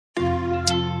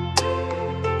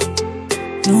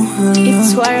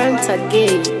It's Warrant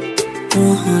again.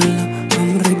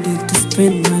 I'm ready to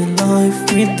spend my life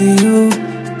with you.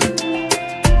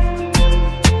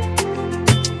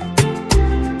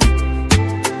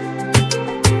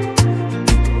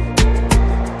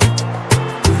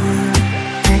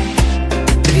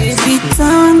 Baby,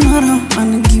 turn around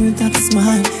and give me that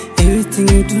smile. Everything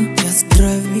you do just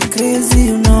drive me crazy,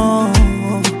 you know.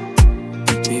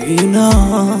 Baby, you know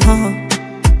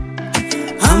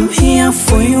I'm here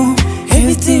for you.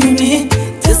 Everything you need,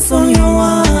 just all you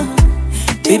want.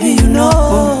 Baby, you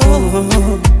know.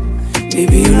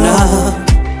 Baby, you know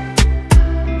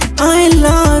I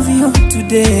love you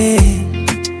today,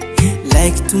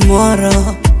 like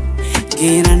tomorrow,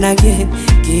 again and again,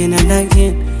 again and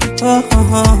again.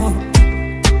 Oh,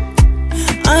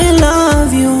 I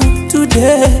love you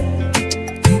today,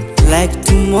 like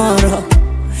tomorrow,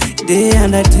 day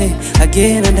and a day,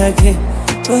 again and again.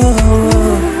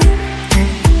 Oh,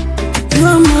 you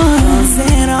are mine,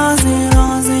 zero,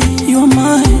 zero, zero. You are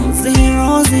mine,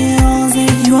 zero, zero,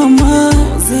 zero. You are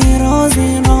mine, zero,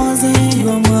 zero, zero. You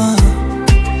are mine.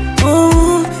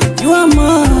 Oh, you are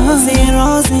mine,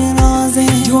 zero, zero,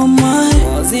 zero. You are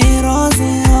mine, zero,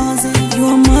 zero, zero. You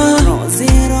are mine,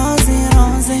 zero, zero,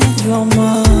 zero. You are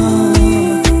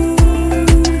mine.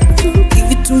 Give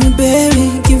it to me, baby.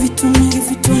 Give it to me, give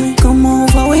it to me. Come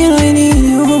over when I need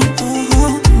you.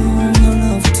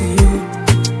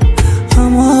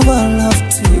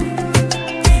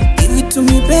 To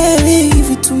me, baby,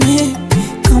 give it to me.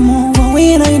 Come over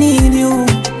when I need you.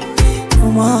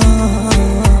 Come on,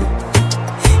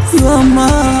 you are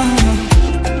mine.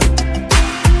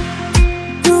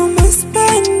 You're my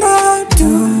spender,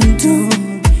 do.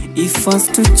 If I was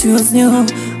to choose you,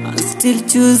 I'll still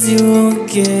choose you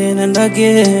again and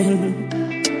again.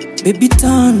 Baby,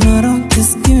 turn around,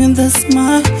 just give me the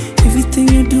smile. Everything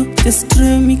you do just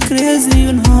drive me crazy,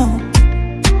 you know.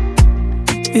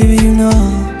 Baby, you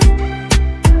know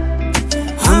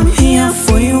I'm here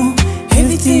for you.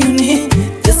 Everything you need,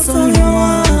 just all you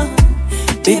want.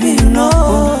 Baby, you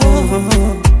know.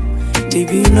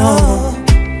 Baby, you know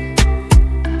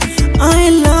I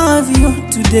love you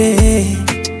today,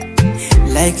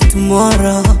 like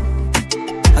tomorrow,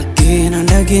 again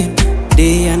and again,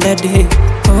 day and a day.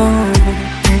 Oh,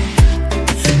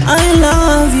 I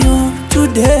love you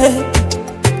today,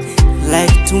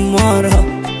 like tomorrow,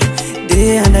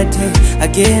 day and a day,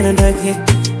 again and again.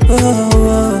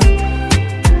 Oh,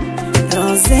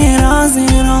 rose, rose, rose,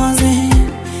 rose,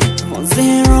 rose,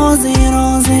 rose,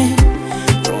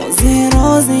 rose,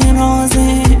 rose, rose.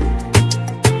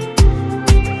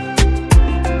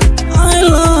 I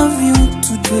love you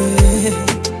today,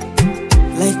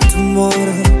 like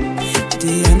tomorrow,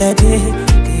 day and a day,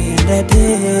 day and a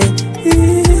day.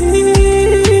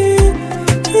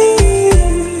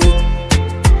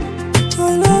 I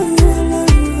love